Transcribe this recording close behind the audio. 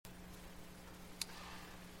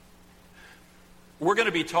We're going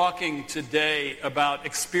to be talking today about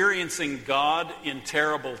experiencing God in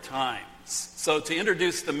terrible times. So to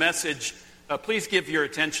introduce the message, please give your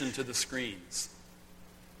attention to the screens.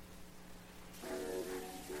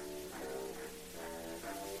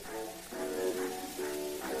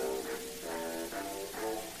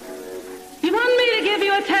 You want me to give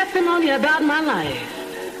you a testimony about my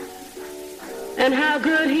life and how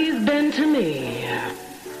good he's been to me.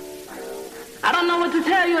 I don't know what to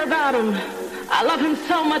tell you about him. I love him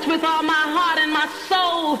so much with all my heart and my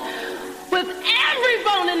soul. With every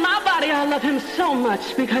bone in my body, I love him so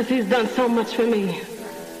much because he's done so much for me.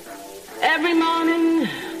 Every morning,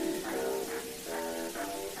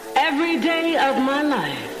 every day of my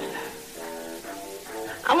life,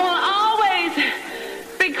 I won't always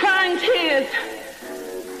be crying tears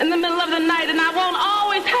in the middle of the night, and I won't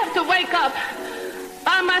always have to wake up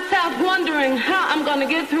by myself wondering how I'm going to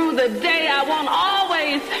get through the day. I won't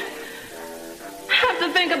always have to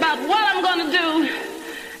think about what I'm going to do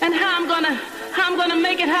and how I'm going to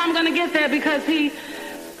make it, how I'm going to get there, because he's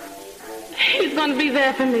going to be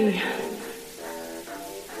there for me.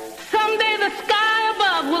 Someday the sky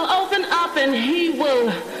above will open up and he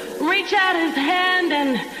will reach out his hand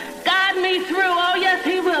and guide me through. Oh yes,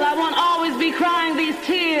 he will. I won't always be crying these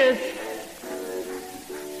tears.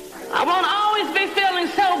 I won't always be feeling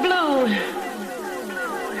so blue.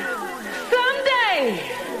 Someday,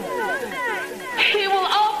 he will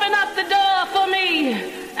open up the door for me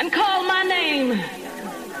and call my name.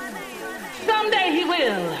 Someday he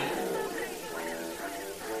will.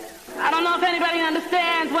 I don't know if anybody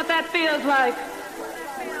understands what that feels like.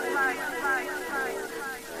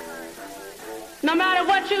 No matter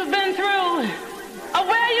what you've been through or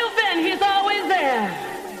where you've been, he's always there.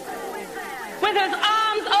 With his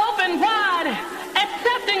arms open wide,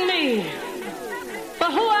 accepting me for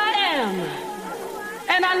who I am.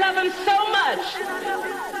 And I love him so much.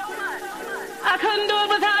 I couldn't do it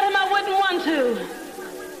without him. I wouldn't want to.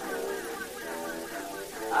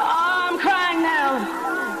 Oh, I'm crying now.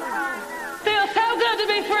 Feels so good to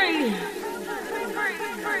be free.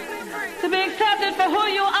 To be accepted for who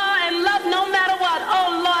you are and loved no matter what.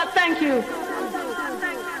 Oh, Lord, thank you.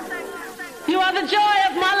 You are the joy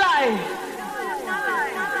of my life.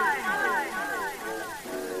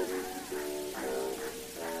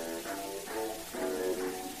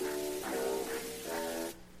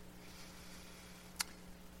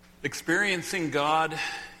 Experiencing God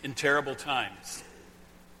in terrible times.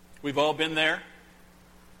 We've all been there.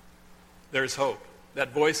 There's hope.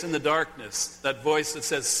 That voice in the darkness, that voice that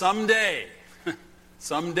says, someday,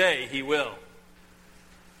 someday he will.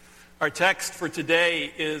 Our text for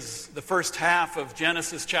today is the first half of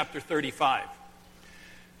Genesis chapter 35.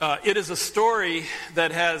 It is a story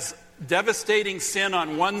that has devastating sin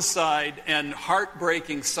on one side and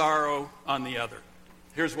heartbreaking sorrow on the other.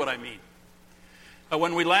 Here's what I mean.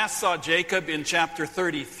 When we last saw Jacob in chapter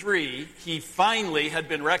 33, he finally had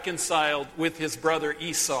been reconciled with his brother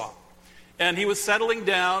Esau. And he was settling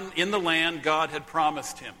down in the land God had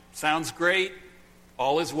promised him. Sounds great.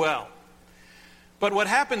 All is well. But what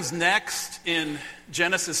happens next in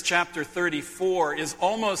Genesis chapter 34 is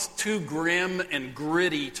almost too grim and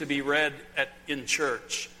gritty to be read in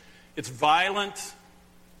church. It's violent.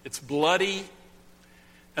 It's bloody.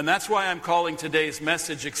 And that's why I'm calling today's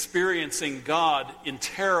message, Experiencing God in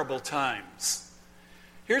Terrible Times.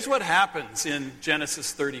 Here's what happens in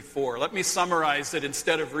Genesis 34. Let me summarize it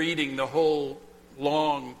instead of reading the whole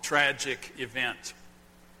long, tragic event.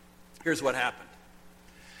 Here's what happened.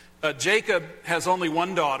 Jacob has only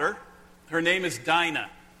one daughter. Her name is Dinah.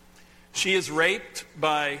 She is raped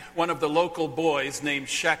by one of the local boys named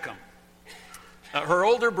Shechem. Her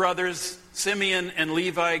older brothers, Simeon and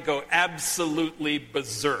Levi, go absolutely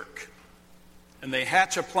berserk. And they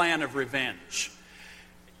hatch a plan of revenge.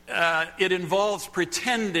 It involves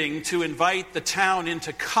pretending to invite the town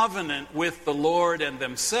into covenant with the Lord and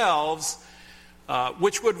themselves,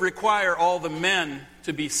 which would require all the men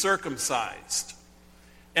to be circumcised.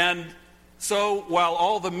 And so while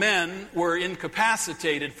all the men were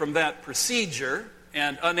incapacitated from that procedure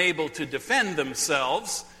and unable to defend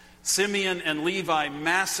themselves, Simeon and Levi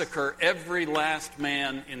massacre every last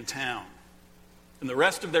man in town. And the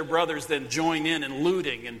rest of their brothers then join in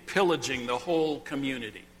looting and pillaging the whole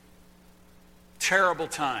community. Terrible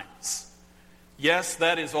times. Yes,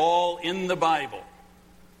 that is all in the Bible.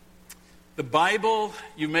 The Bible,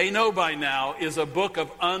 you may know by now, is a book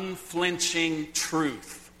of unflinching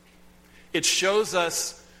truth. It shows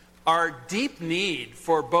us our deep need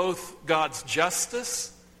for both God's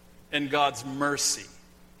justice and God's mercy.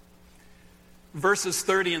 Verses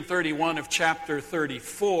 30 and 31 of chapter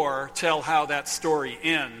 34 tell how that story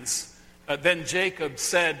ends. Then Jacob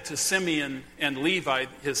said to Simeon and Levi,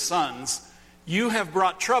 his sons, "You have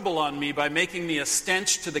brought trouble on me by making me a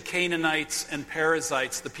stench to the Canaanites and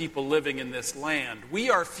Perizzites, the people living in this land. We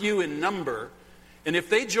are few in number, and if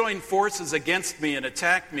they join forces against me and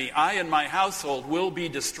attack me, I and my household will be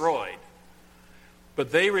destroyed."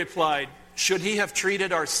 But they replied, "Should he have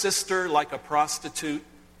treated our sister like a prostitute?"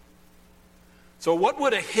 So what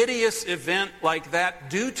would a hideous event like that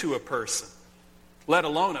do to a person, let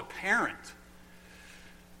alone a parent?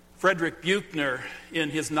 Frederick Buechner,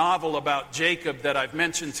 in his novel about Jacob that I've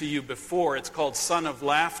mentioned to you before, it's called Son of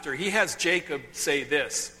Laughter, he has Jacob say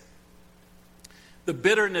this: "The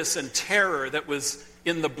bitterness and terror that was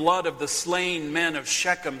in the blood of the slain men of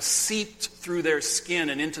Shechem seeped through their skin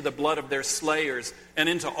and into the blood of their slayers and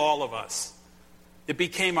into all of us. It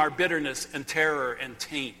became our bitterness and terror and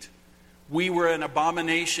taint. We were an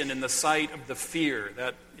abomination in the sight of the fear,"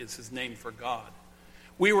 that is his name for God.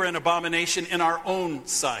 "We were an abomination in our own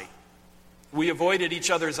sight. We avoided each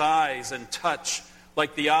other's eyes and touch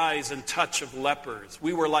like the eyes and touch of lepers.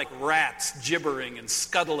 We were like rats gibbering and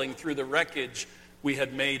scuttling through the wreckage we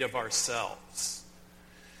had made of ourselves."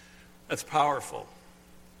 That's powerful.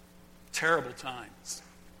 Terrible times.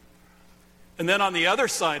 And then on the other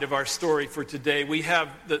side of our story for today, we have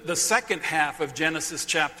the second half of Genesis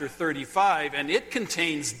chapter 35, and it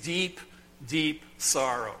contains deep, deep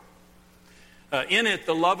sorrow. In it,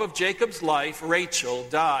 the love of Jacob's life, Rachel,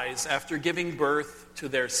 dies after giving birth to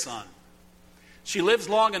their son. She lives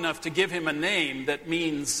long enough to give him a name that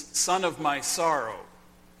means son of my sorrow.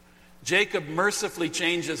 Jacob mercifully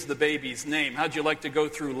changes the baby's name. How'd you like to go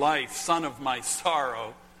through life, son of my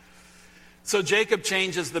sorrow? So Jacob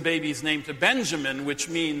changes the baby's name to Benjamin, which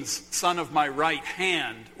means son of my right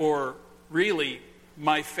hand, or really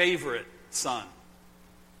my favorite son.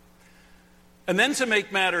 And then to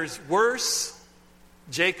make matters worse,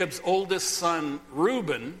 Jacob's oldest son,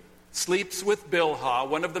 Reuben, sleeps with Bilhah,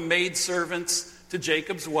 one of the maidservants to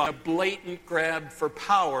Jacob's wife, a blatant grab for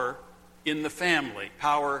power in the family,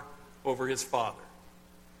 power over his father.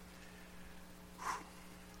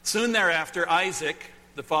 Soon thereafter, Isaac,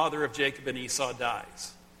 the father of Jacob and Esau,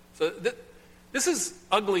 dies. So this is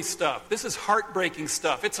ugly stuff. This is heartbreaking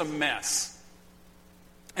stuff. It's a mess.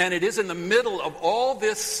 And it is in the middle of all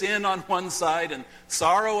this sin on one side and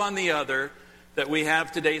sorrow on the other that we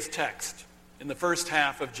have today's text in the first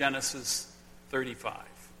half of Genesis 35.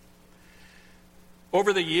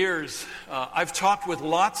 Over the years, I've talked with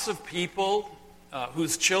lots of people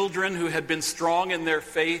whose children who had been strong in their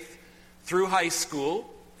faith through high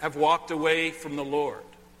school have walked away from the Lord,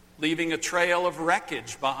 leaving a trail of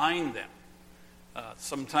wreckage behind them.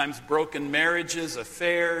 Sometimes broken marriages,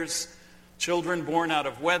 affairs, children born out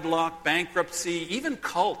of wedlock, bankruptcy, even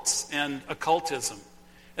cults and occultism.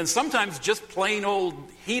 And sometimes just plain old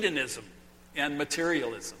hedonism and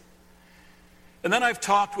materialism. And then I've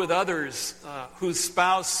talked with others whose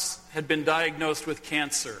spouse had been diagnosed with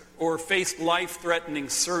cancer or faced life-threatening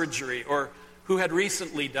surgery or who had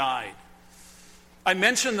recently died. I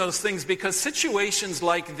mention those things because situations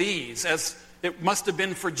like these, as it must have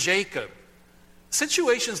been for Jacob,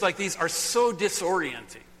 situations like these are so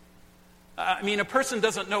disorienting. I mean, a person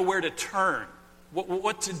doesn't know where to turn,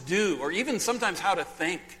 what to do, or even sometimes how to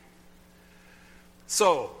think.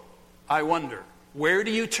 So, I wonder, where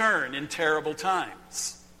do you turn in terrible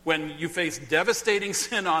times when you face devastating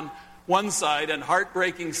sin on one side and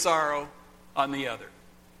heartbreaking sorrow on the other?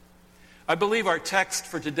 I believe our text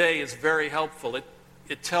for today is very helpful.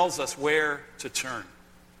 It tells us where to turn.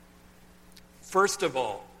 First of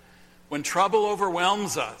all, when trouble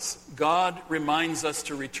overwhelms us, God reminds us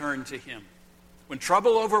to return to Him. When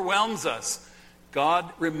trouble overwhelms us,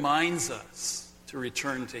 God reminds us to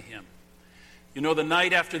return to Him. You know, the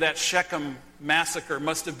night after that Shechem massacre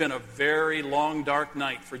must have been a very long, dark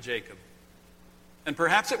night for Jacob. And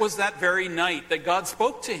perhaps it was that very night that God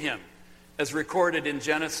spoke to him, as recorded in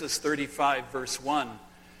Genesis 35, verse 1.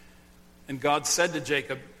 And God said to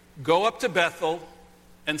Jacob, "Go up to Bethel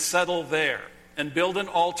and settle there, and build an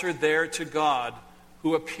altar there to God,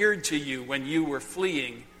 who appeared to you when you were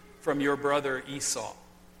fleeing from your brother Esau."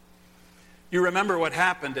 You remember what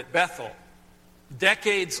happened at Bethel.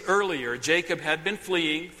 Decades earlier, Jacob had been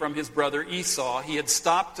fleeing from his brother Esau. He had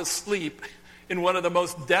stopped to sleep in one of the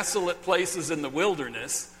most desolate places in the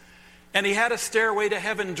wilderness, and he had a stairway to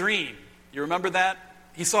heaven dream. You remember that?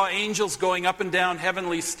 He saw angels going up and down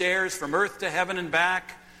heavenly stairs from earth to heaven and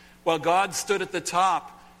back, while God stood at the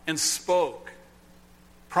top and spoke,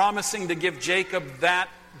 promising to give Jacob that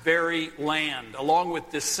very land, along with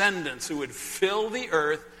descendants who would fill the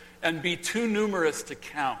earth and be too numerous to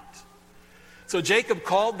count. So Jacob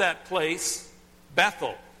called that place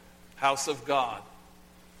Bethel. house of God.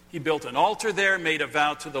 He built an altar there, made a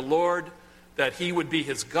vow to the Lord that he would be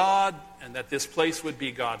his God and that this place would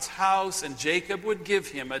be God's house, and Jacob would give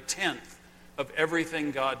him a tenth of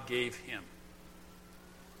everything God gave him.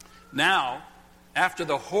 Now, after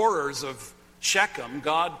the horrors of Shechem,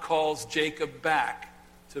 God calls Jacob back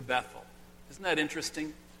to Bethel. Isn't that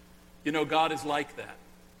interesting? You know, God is like that.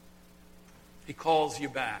 He calls you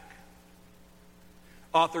back.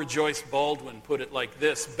 Author Joyce Baldwin put it like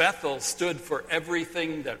this: Bethel stood for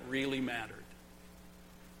everything that really mattered.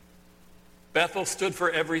 Bethel stood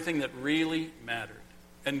for everything that really mattered.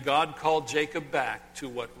 And God called Jacob back to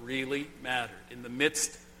what really mattered in the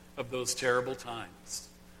midst of those terrible times.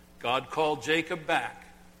 God called Jacob back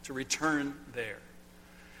to return there.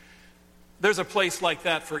 There's a place like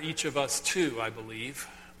that for each of us too, I believe.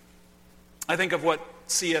 I think of what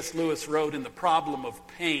C.S. Lewis wrote in The Problem of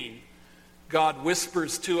Pain. God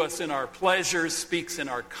whispers to us in our pleasures, speaks in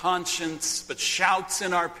our conscience, but shouts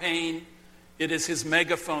in our pain. It is his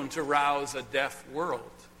megaphone to rouse a deaf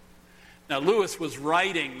world. Now, Lewis was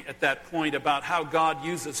writing at that point about how God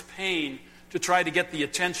uses pain to try to get the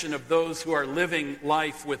attention of those who are living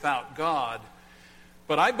life without God.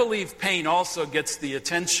 But I believe pain also gets the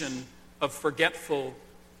attention of forgetful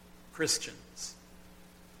Christians.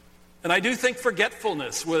 And I do think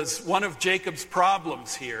forgetfulness was one of Jacob's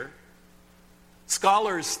problems here.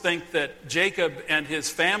 Scholars think that Jacob and his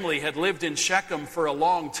family had lived in Shechem for a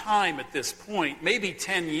long time at this point, maybe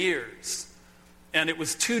 10 years. And it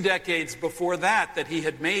was 2 decades before that that he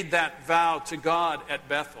had made that vow to God at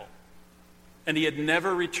Bethel. And he had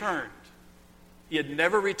never returned. He had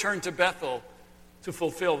never returned to Bethel to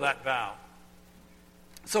fulfill that vow.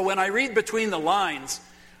 So when I read between the lines,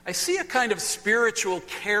 I see a kind of spiritual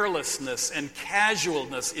carelessness and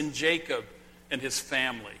casualness in Jacob and his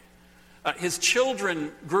family. His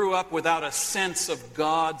children grew up without a sense of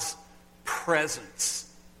God's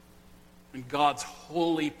presence and God's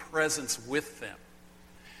holy presence with them.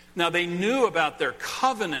 Now, they knew about their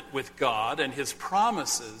covenant with God and his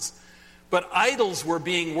promises, but idols were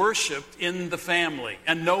being worshipped in the family,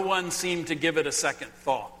 and no one seemed to give it a second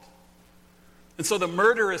thought. And so the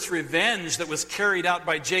murderous revenge that was carried out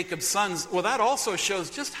by Jacob's sons, well, that also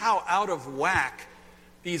shows just how out of whack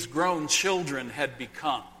these grown children had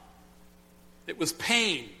become. It was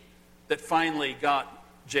pain that finally got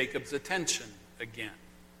Jacob's attention again.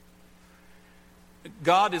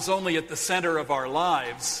 God is only at the center of our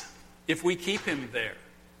lives if we keep him there.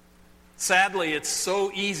 Sadly, it's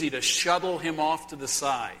so easy to shuttle him off to the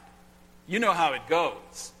side. You know how it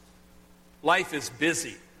goes. Life is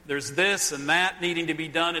busy. There's this and that needing to be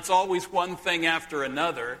done. It's always one thing after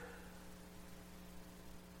another.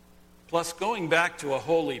 Plus, going back to a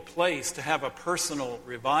holy place to have a personal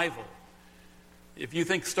revival. If you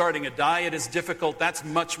think starting a diet is difficult, that's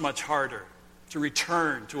much, much harder to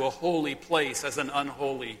return to a holy place as an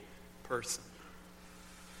unholy person.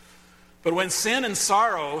 But when sin and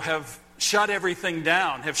sorrow have shut everything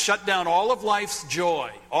down, have shut down all of life's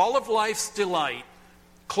joy, all of life's delight,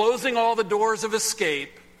 closing all the doors of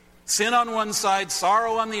escape, sin on one side,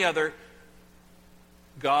 sorrow on the other,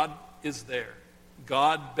 God is there.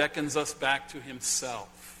 God beckons us back to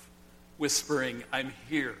himself, whispering, I'm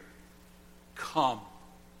here. Come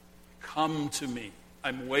to me.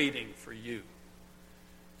 I'm waiting for you.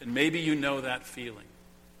 And maybe you know that feeling,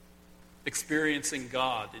 experiencing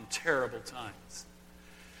God in terrible times.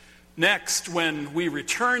 Next, when we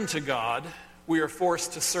return to God, we are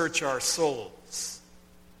forced to search our souls.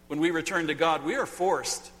 When we return to God, we are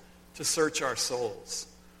forced to search our souls.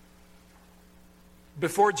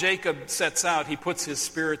 Before Jacob sets out, he puts his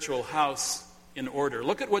spiritual house in order.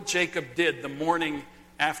 Look at what Jacob did the morning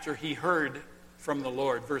after he heard from the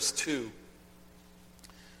Lord. Verse 2.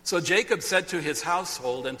 So Jacob said to his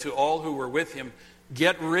household and to all who were with him,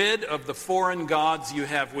 get rid of the foreign gods you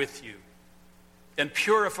have with you, and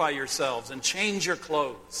purify yourselves, and change your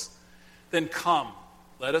clothes. Then come,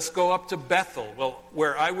 let us go up to Bethel,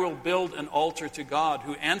 where I will build an altar to God,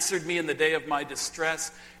 who answered me in the day of my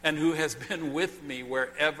distress, and who has been with me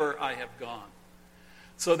wherever I have gone.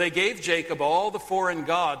 So they gave Jacob all the foreign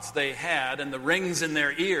gods they had, and the rings in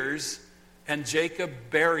their ears, and Jacob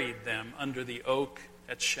buried them under the oak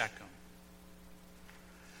at Shechem.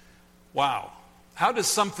 Wow. How does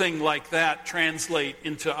something like that translate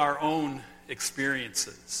into our own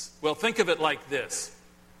experiences? Well, think of it like this.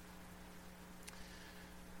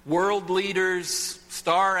 World leaders,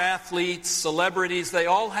 star athletes, celebrities, they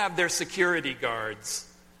all have their security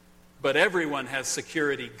guards, but everyone has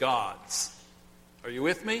security gods. Are you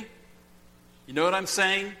with me? You know what I'm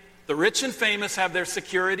saying? The rich and famous have their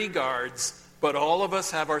security guards, but all of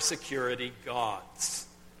us have our security gods.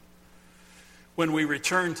 When we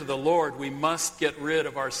return to the Lord, we must get rid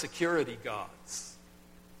of our security gods.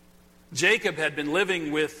 Jacob had been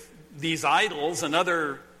living with these idols and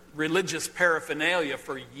other religious paraphernalia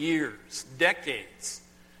for years, decades.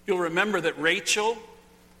 You'll remember that Rachel,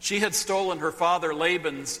 she had stolen her father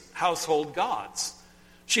Laban's household gods.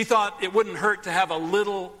 She thought it wouldn't hurt to have a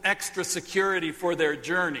little extra security for their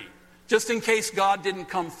journey, just in case God didn't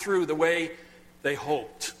come through the way they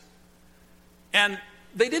hoped. And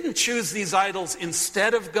they didn't choose these idols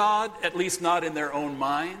instead of God, at least not in their own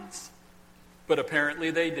minds, but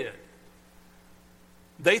apparently they did.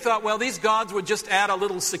 They thought, well, these gods would just add a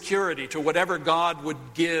little security to whatever God would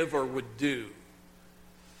give or would do.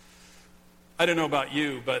 I don't know about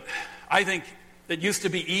you, but I think it used to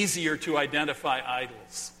be easier to identify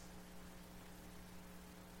idols.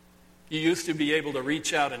 You used to be able to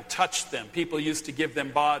reach out and touch them. People used to give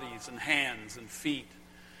them bodies and hands and feet.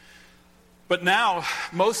 But now,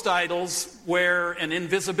 most idols wear an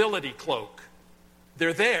invisibility cloak.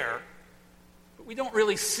 They're there, but we don't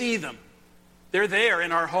really see them. They're there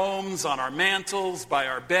in our homes, on our mantles, by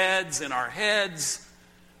our beds, in our heads,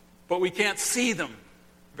 but we can't see them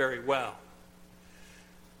very well.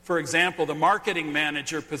 For example, the marketing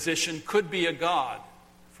manager position could be a god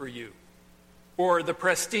for you, or the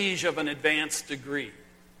prestige of an advanced degree.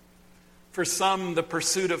 For some, the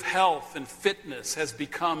pursuit of health and fitness has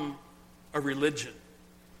become a religion.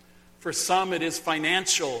 For some, it is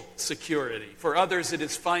financial security. For others, it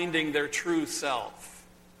is finding their true self.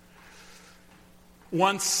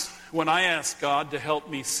 Once, when I asked God to help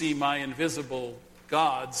me see my invisible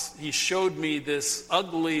gods, he showed me this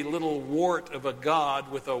ugly little wart of a god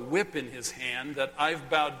with a whip in his hand that I've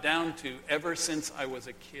bowed down to ever since I was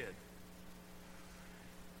a kid.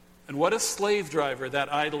 And what a slave driver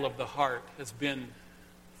that idol of the heart has been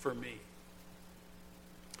for me.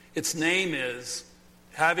 Its name is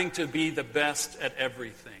having to be the best at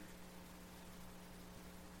everything.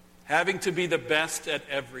 Having to be the best at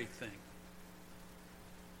everything.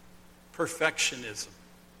 Perfectionism.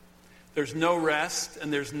 There's no rest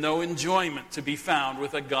and there's no enjoyment to be found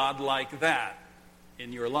with a God like that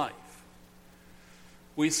in your life.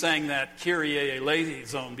 We sang that Kyrie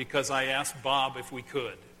eleison because I asked Bob if we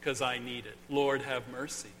could, because I need it. Lord, have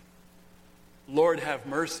mercy. Lord, have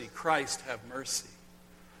mercy. Christ, have mercy.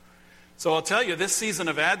 So I'll tell you, this season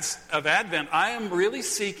of Advent, I am really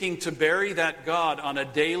seeking to bury that God on a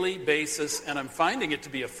daily basis, and I'm finding it to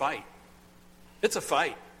be a fight. It's a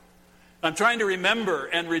fight. I'm trying to remember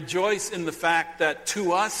and rejoice in the fact that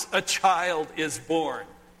to us a child is born.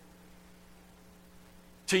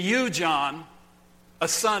 To you, John, a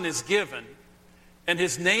son is given, and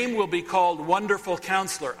his name will be called Wonderful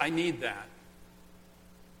Counselor. I need that.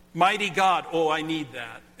 Mighty God, oh, I need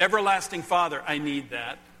that. Everlasting Father, I need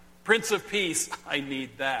that. Prince of Peace, I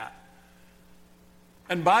need that.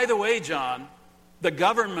 And by the way, John, the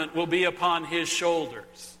government will be upon his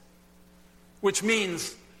shoulders, which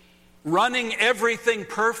means running everything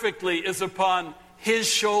perfectly is upon his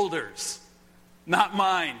shoulders, not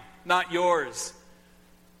mine, not yours.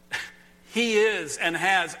 He is and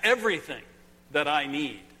has everything that I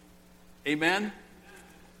need. Amen?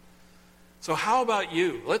 So how about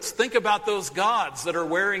you? Let's think about those gods that are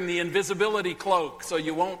wearing the invisibility cloak so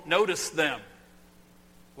you won't notice them.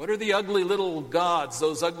 What are the ugly little gods,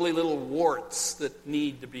 those ugly little warts that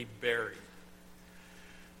need to be buried?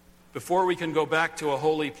 Before we can go back to a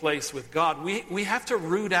holy place with God, we have to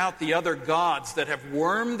root out the other gods that have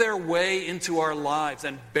wormed their way into our lives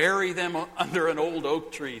and bury them under an old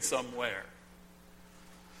oak tree somewhere.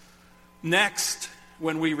 Next,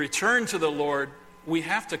 when we return to the Lord, we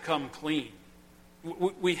have to come clean.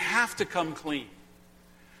 We have to come clean.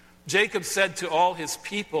 Jacob said to all his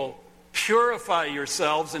people, "Purify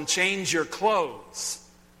yourselves and change your clothes."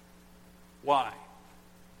 Why?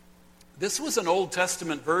 This was an Old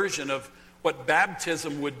Testament version of what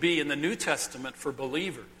baptism would be in the New Testament for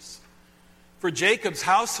believers. For Jacob's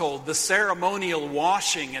household, the ceremonial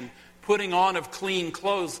washing and putting on of clean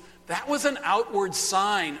clothes, that was an outward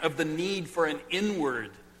sign of the need for an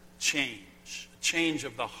inward change, a change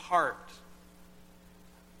of the heart.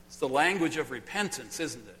 It's the language of repentance,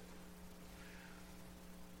 isn't it?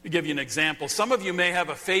 To give you an example, some of you may have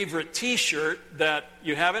a favorite t-shirt that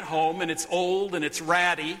you have at home and it's old and it's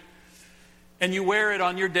ratty, and you wear it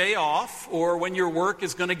on your day off or when your work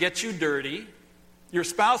is going to get you dirty. Your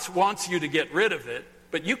spouse wants you to get rid of it,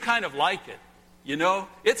 but you kind of like it. You know,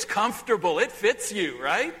 it's comfortable, it fits you,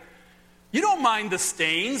 right? You don't mind the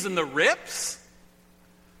stains and the rips.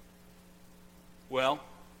 Well,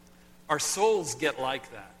 our souls get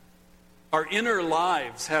like that. Our inner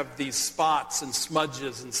lives have these spots and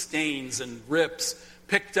smudges and stains and rips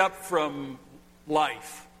picked up from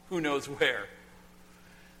life, who knows where.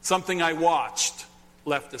 Something I watched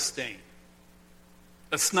left a stain.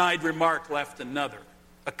 A snide remark left another.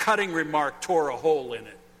 A cutting remark tore a hole in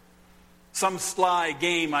it. Some sly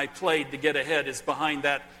game I played to get ahead is behind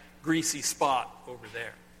that greasy spot over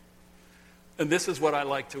there. And this is what I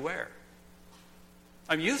like to wear.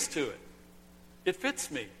 I'm used to it. It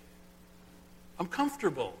fits me. I'm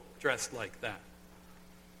comfortable dressed like that.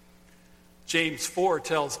 James 4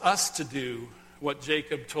 tells us to do what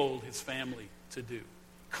Jacob told his family to do.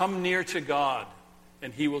 Come near to God,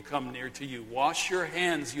 and he will come near to you. Wash your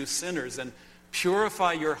hands, you sinners, and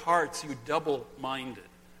purify your hearts, you double-minded.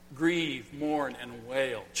 Grieve, mourn, and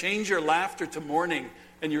wail. Change your laughter to mourning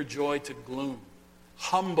and your joy to gloom.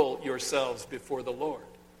 Humble yourselves before the Lord,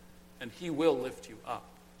 and he will lift you up.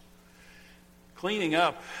 Cleaning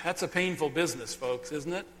up, that's a painful business, folks,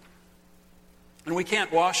 isn't it? And we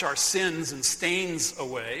can't wash our sins and stains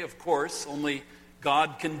away, of course. Only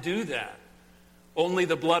God can do that. Only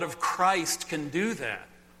the blood of Christ can do that.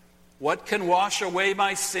 What can wash away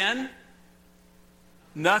my sin?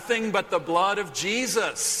 Nothing but the blood of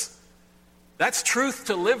Jesus. That's truth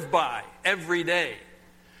to live by every day.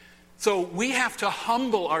 So we have to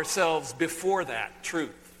humble ourselves before that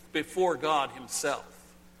truth, before God himself.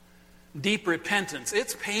 Deep repentance.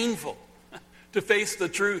 It's painful to face the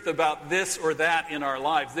truth about this or that in our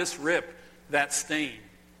lives, this rip, that stain.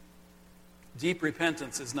 Deep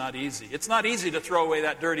repentance is not easy. It's not easy to throw away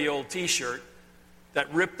that dirty old t-shirt,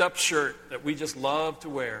 that ripped up shirt that we just love to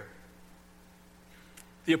wear.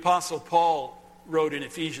 The Apostle Paul wrote in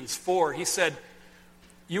Ephesians 4, he said,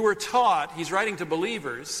 you were taught, he's writing to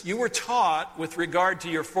believers, you were taught with regard to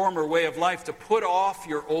your former way of life to put off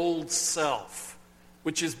your old self,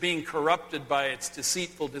 which is being corrupted by its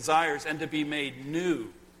deceitful desires, and to be made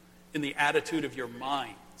new in the attitude of your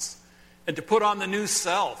minds, and to put on the new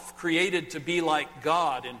self, created to be like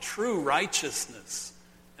God in true righteousness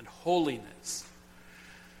and holiness.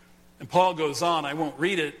 And Paul goes on, I won't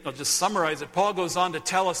read it, I'll just summarize it. Paul goes on to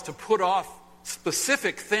tell us to put off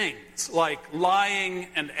specific things like lying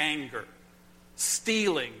and anger,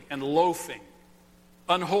 stealing and loafing,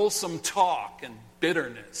 unwholesome talk and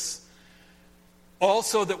bitterness.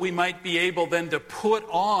 Also that we might be able then to put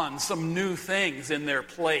on some new things in their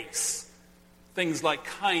place. Things like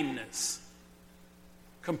kindness,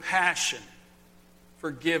 compassion,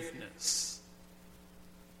 forgiveness.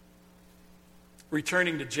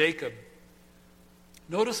 Returning to Jacob,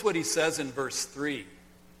 notice what he says in verse 3.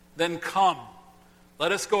 Then come,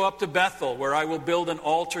 let us go up to Bethel, where I will build an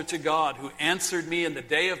altar to God, who answered me in the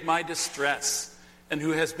day of my distress, and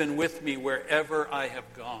who has been with me wherever I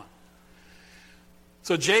have gone.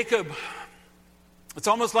 So Jacob, it's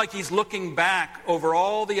almost like he's looking back over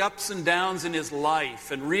all the ups and downs in his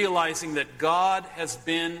life and realizing that God has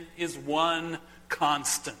been his one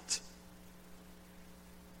constant.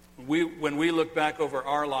 When we look back over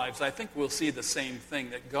our lives, I think we'll see the same thing,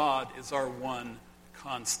 that God is our one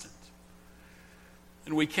constant.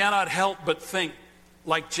 And we cannot help but think,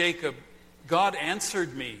 like Jacob, God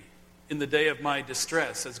answered me in the day of my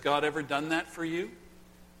distress. Has God ever done that for you?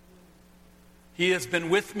 He has been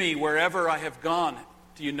with me wherever I have gone.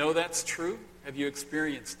 Do you know that's true? Have you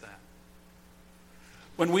experienced that?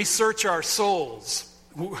 When we search our souls,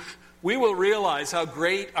 we will realize how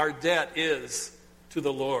great our debt is to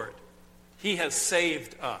the Lord. He has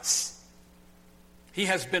saved us. He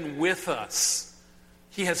has been with us.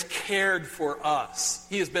 He has cared for us.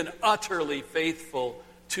 He has been utterly faithful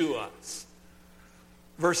to us.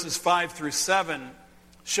 Verses 5 through 7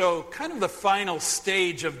 show kind of the final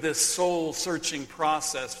stage of this soul-searching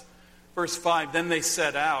process. Verse 5, then they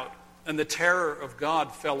set out, and the terror of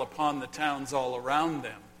God fell upon the towns all around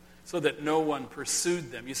them, so that no one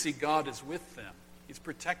pursued them. You see, God is with them. He's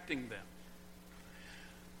protecting them.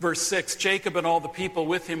 Verse 6, Jacob and all the people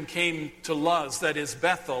with him came to Luz, that is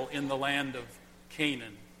Bethel, in the land of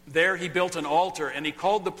Canaan. There he built an altar, and he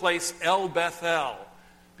called the place El Bethel,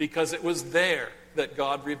 because it was there that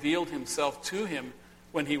God revealed himself to him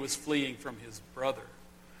when he was fleeing from his brother.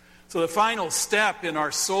 So the final step in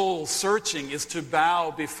our soul searching is to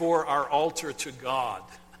bow before our altar to God.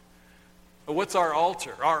 But what's our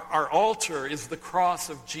altar? Our altar is the cross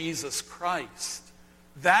of Jesus Christ.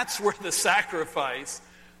 That's where the sacrifice,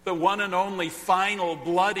 the one and only final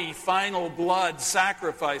blood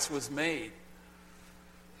sacrifice was made.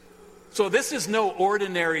 So this is no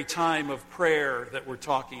ordinary time of prayer that we're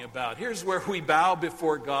talking about. Here's where we bow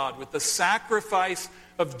before God with the sacrifice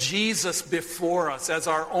of Jesus before us as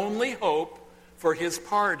our only hope for his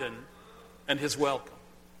pardon and his welcome.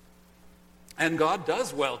 And God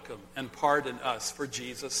does welcome and pardon us for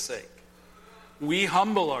Jesus' sake. we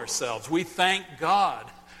humble ourselves. We thank God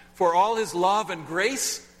for all his love and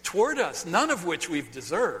grace toward us, none of which we've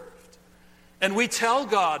deserved. And we tell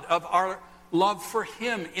God of our love for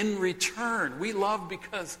him in return. We love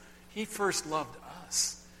because he first loved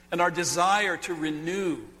us. And our desire to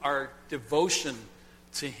renew our devotion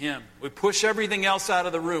to him. We push everything else out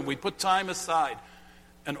of the room. We put time aside.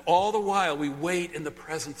 And all the while we wait in the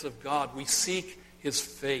presence of God. We seek his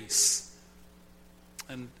face.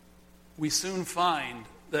 And we soon find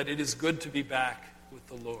that it is good to be back with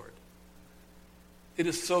the Lord. It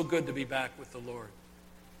is so good to be back with the Lord.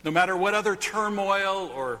 No matter what other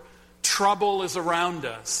turmoil or trouble is around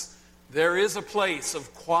us, there is a place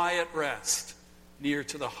of quiet rest near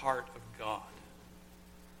to the heart of God.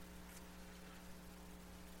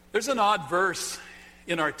 There's an odd verse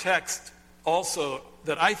in our text also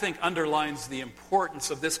that I think underlines the importance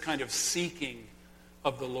of this kind of seeking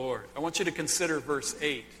of the Lord. I want you to consider verse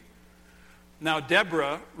 8. Now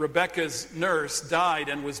Deborah, Rebekah's nurse, died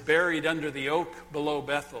and was buried under the oak below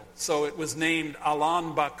Bethel. So it was named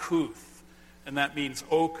Allon Bakuth, and that means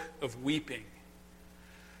oak of weeping.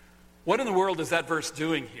 What in the world is that verse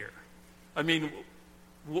doing here? I mean,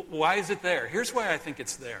 why is it there? Here's why I think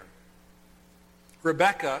it's there.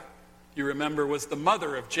 Rebekah, you remember, was the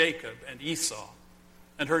mother of Jacob and Esau.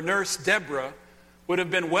 And her nurse, Deborah, would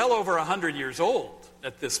have been well over 100 years old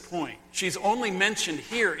at this point. She's only mentioned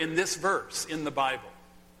here in this verse in the Bible.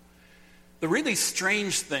 The really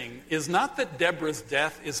strange thing is not that Deborah's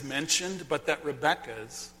death is mentioned, but that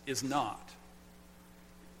Rebekah's is not.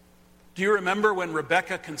 Do you remember when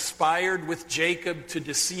Rebekah conspired with Jacob to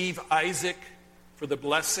deceive Isaac for the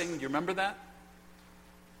blessing? Do you remember that?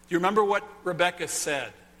 Do you remember what Rebekah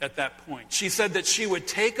said at that point? She said that she would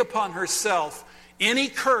take upon herself any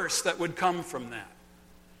curse that would come from that.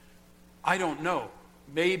 I don't know.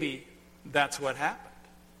 Maybe that's what happened.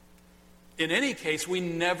 In any case, we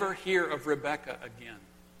never hear of Rebekah again.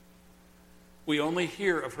 We only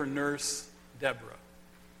hear of her nurse, Deborah.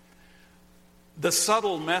 The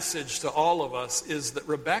subtle message to all of us is that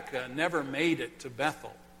Rebekah never made it to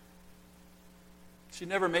Bethel. She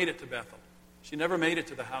never made it to Bethel. She never made it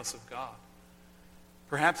to the house of God.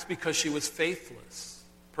 Perhaps because she was faithless.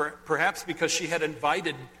 Perhaps because she had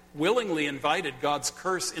willingly invited God's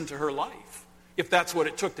curse into her life, if that's what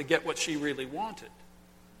it took to get what she really wanted.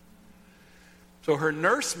 So her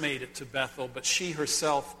nurse made it to Bethel, but she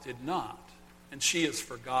herself did not, and she is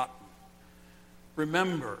forgotten.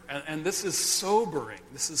 Remember, and this is sobering,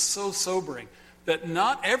 this is so sobering, that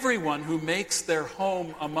not everyone who makes their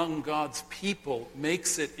home among God's people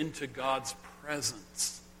makes it into God's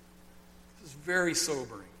presence. This is very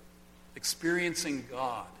sobering, experiencing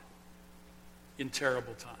God in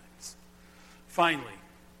terrible times. Finally,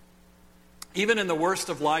 even in the worst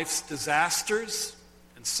of life's disasters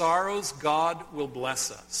and sorrows, God will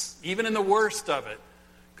bless us. Even in the worst of it,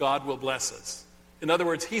 God will bless us. In other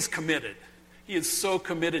words, he's committed. He is so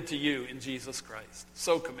committed to you in Jesus Christ.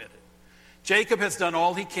 So committed. Jacob has done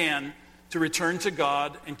all he can to return to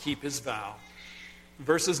God and keep his vow.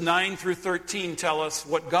 Verses 9 through 13 tell us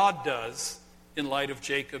what God does in light of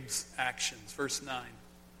Jacob's actions. Verse 9.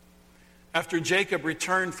 After Jacob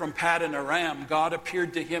returned from Paddan Aram, God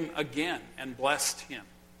appeared to him again and blessed him.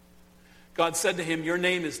 God said to him, "Your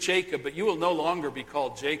name is Jacob, but you will no longer be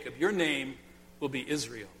called Jacob. Your name will be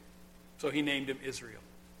Israel." So he named him Israel.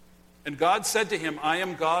 And God said to him, "I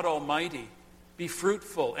am God Almighty. Be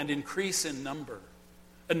fruitful and increase in number.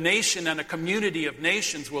 A nation and a community of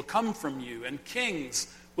nations will come from you, and kings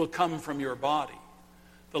will come from your body.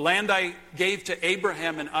 The land I gave to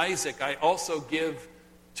Abraham and Isaac I also give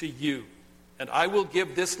to you, and I will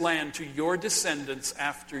give this land to your descendants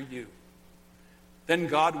after you." Then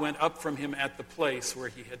God went up from him at the place where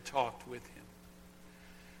he had talked with him.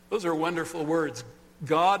 Those are wonderful words.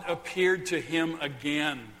 God appeared to him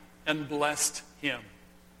again and blessed him.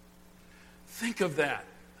 Think of that.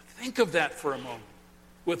 Think of that for a moment.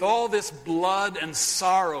 With all this blood and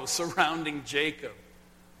sorrow surrounding Jacob,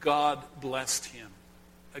 God blessed him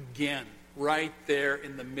again, right there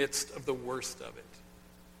in the midst of the worst of it.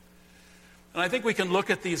 And I think we can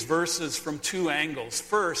look at these verses from two angles.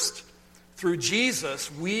 First, through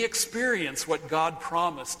Jesus, we experience what God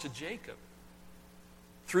promised to Jacob.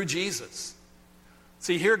 Through Jesus.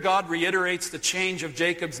 See, here God reiterates the change of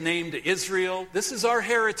Jacob's name to Israel. This is our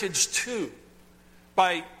heritage too.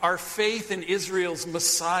 By our faith in Israel's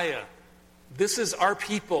Messiah, this is our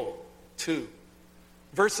people too.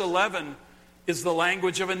 Verse 11 is the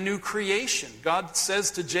language of a new creation. God says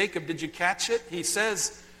to Jacob, did you catch it? He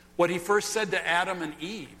says what he first said to Adam and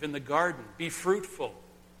Eve in the garden, "Be fruitful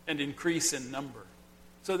and increase in number."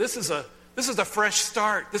 So this is a This is a fresh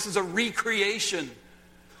start. This is a recreation.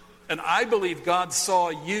 And I believe God saw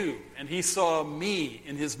you and he saw me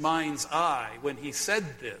in his mind's eye when he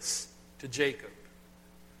said this to Jacob.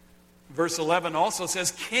 Verse 11 also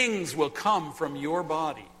says, kings will come from your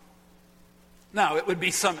body. Now, it would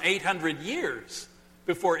be some 800 years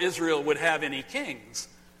before Israel would have any kings,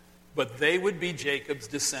 but they would be Jacob's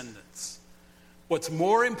descendants. What's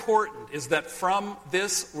more important is that from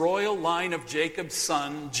this royal line of Jacob's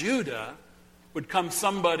son, Judah, would come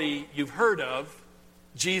somebody you've heard of,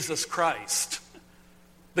 Jesus Christ,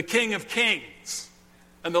 the King of Kings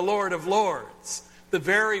and the Lord of Lords, the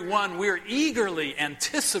very one we're eagerly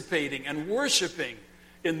anticipating and worshiping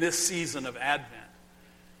in this season of Advent.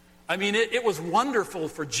 I mean, it was wonderful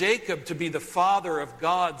for Jacob to be the father of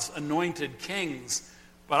God's anointed kings,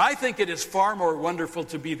 but I think it is far more wonderful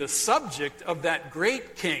to be the subject of that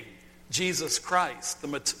great King, Jesus Christ,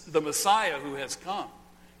 the Messiah who has come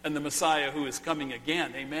and the Messiah who is coming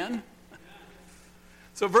again. Amen?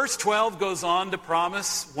 So verse 12 goes on to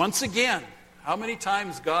promise once again, how many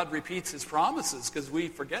times God repeats his promises because we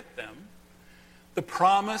forget them, the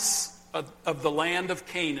promise of the land of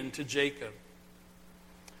Canaan to Jacob.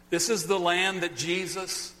 This is the land that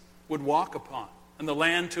Jesus would walk upon and the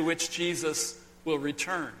land to which Jesus will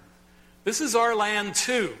return. This is our land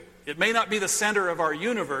too. It may not be the center of our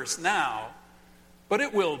universe now, but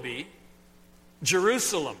it will be.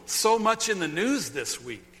 Jerusalem, so much in the news this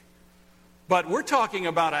week. But we're talking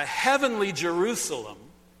about a heavenly Jerusalem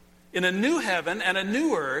in a new heaven and a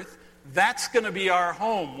new earth. That's going to be our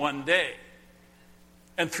home one day.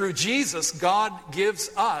 And through Jesus, God gives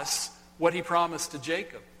us what he promised to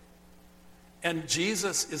Jacob. And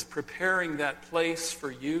Jesus is preparing that place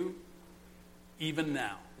for you even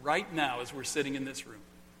now, right now as we're sitting in this room.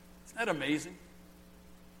 Isn't that amazing?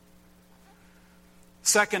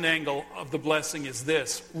 Second angle of the blessing is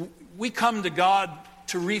this. We come to God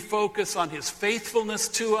to refocus on his faithfulness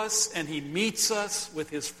to us, and he meets us with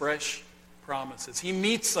his fresh promises. He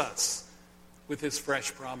meets us with his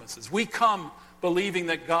fresh promises. We come believing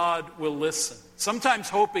that God will listen, sometimes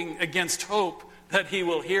hoping against hope that he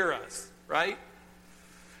will hear us, right?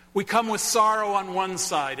 We come with sorrow on one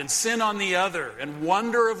side and sin on the other, and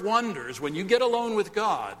wonder of wonders. When you get alone with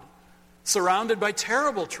God, surrounded by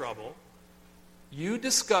terrible trouble, you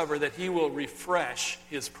discover that he will refresh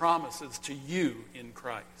his promises to you in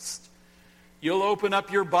Christ. You'll open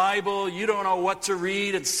up your Bible, you don't know what to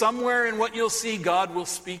read, and somewhere in what you'll see, God will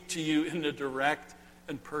speak to you in a direct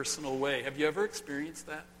and personal way. Have you ever experienced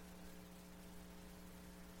that?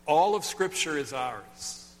 All of Scripture is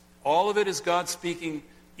ours. All of it is God speaking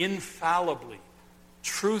infallibly,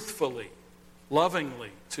 truthfully, lovingly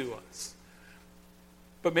to us.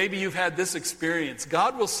 But maybe you've had this experience.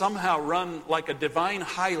 God will somehow run like a divine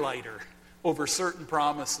highlighter over certain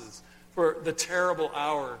promises for the terrible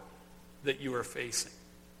hour that you are facing.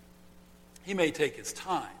 He may take his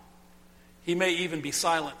time. He may even be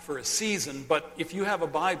silent for a season, but if you have a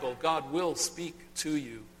Bible, God will speak to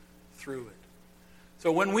you through it.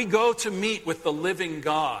 So when we go to meet with the living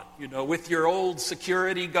God, with your old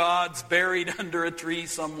security gods buried under a tree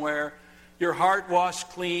somewhere, your heart washed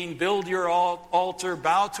clean, build your altar,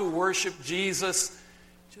 bow to worship Jesus,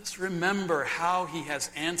 just remember how he has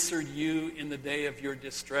answered you in the day of your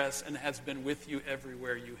distress and has been with you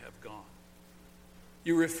everywhere you have gone.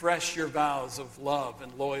 You refresh your vows of love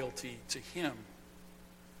and loyalty to him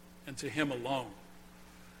and to him alone.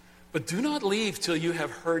 But do not leave till you have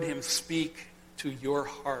heard him speak to your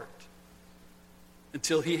heart,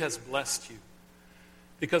 until he has blessed you.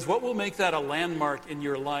 Because what will make that a landmark in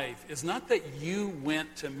your life is not that you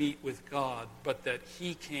went to meet with God, but that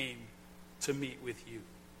he came to meet with you.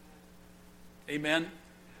 Amen?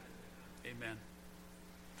 Amen.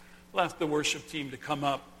 We'll ask the worship team to come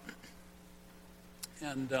up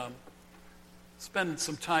and spend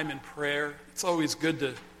some time in prayer. It's always good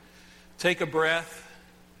to take a breath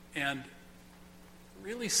and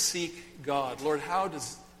really seek God. Lord,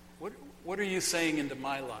 what are you saying into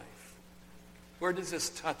my life? Where does this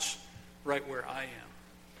touch right where I am?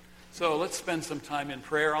 So let's spend some time in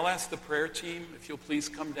prayer. I'll ask the prayer team if you'll please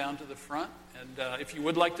come down to the front. And if you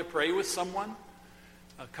would like to pray with someone,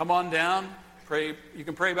 come on down. Pray. You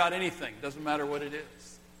can pray about anything. Doesn't matter what it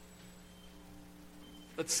is.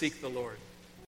 Let's seek the Lord.